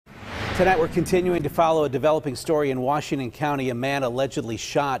Tonight, we're continuing to follow a developing story in Washington County. A man allegedly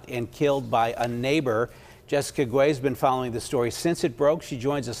shot and killed by a neighbor. Jessica Guay has been following the story since it broke. She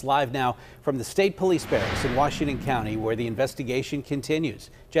joins us live now from the State Police Barracks in Washington County, where the investigation continues.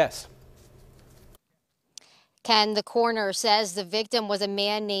 Jess. Ken, the coroner says the victim was a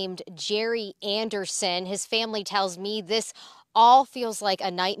man named Jerry Anderson. His family tells me this all feels like a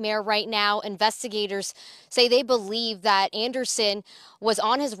nightmare right now. Investigators say they believe that Anderson was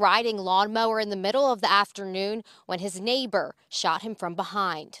on his riding lawnmower in the middle of the afternoon when his neighbor shot him from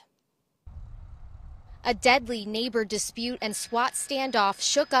behind. A deadly neighbor dispute and SWAT standoff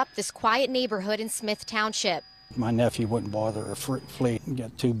shook up this quiet neighborhood in Smith Township. My nephew wouldn't bother a fleet and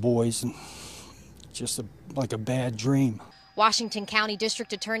got two boys, and just like a bad dream. Washington County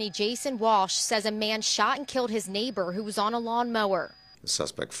District Attorney Jason Walsh says a man shot and killed his neighbor who was on a lawnmower. The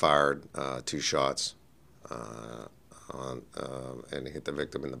suspect fired 2 shots and hit the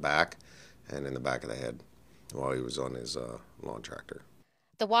victim in the back and in the back of the head while he was on his lawn tractor.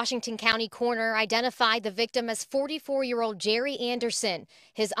 The Washington County coroner identified the victim as 44-year-old Jerry Anderson.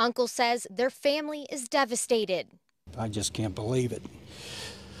 His uncle says their family is devastated. I just can't believe it,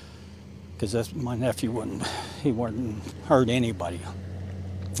 because my nephew wouldn't hurt anybody.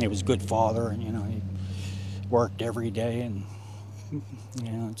 He was a good father, and he worked every day, and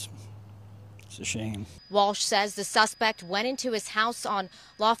it's a shame. Walsh says the suspect went into his house on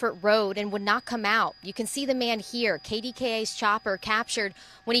Lawford Road and would not come out. You can see the man here. KDKA's chopper captured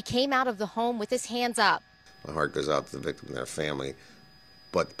when he came out of the home with his hands up. My heart goes out to the victim and their family,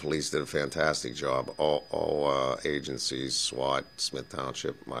 but the police did a fantastic job. All agencies, SWAT, Smith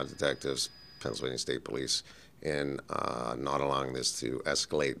Township, my detectives, Pennsylvania State Police, in not allowing this to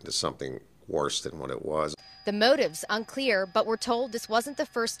escalate into something worse than what it was. The motives unclear, but we're told this wasn't the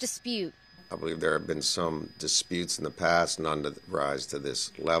first dispute. I believe there have been some disputes in the past, none that rise to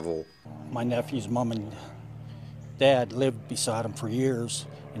this level. My nephew's mom and dad lived beside him for years,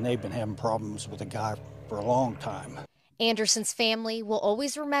 and they've been having problems with the guy for a long time. Anderson's family will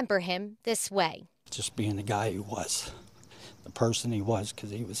always remember him this way. Just being the guy he was, the person he was, because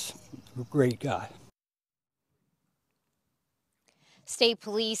he was a great guy. State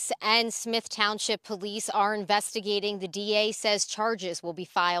Police and Smith Township Police are investigating. The DA says charges will be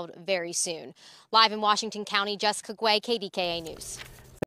filed very soon. Live in Washington County, Jessica Guay, KDKA News.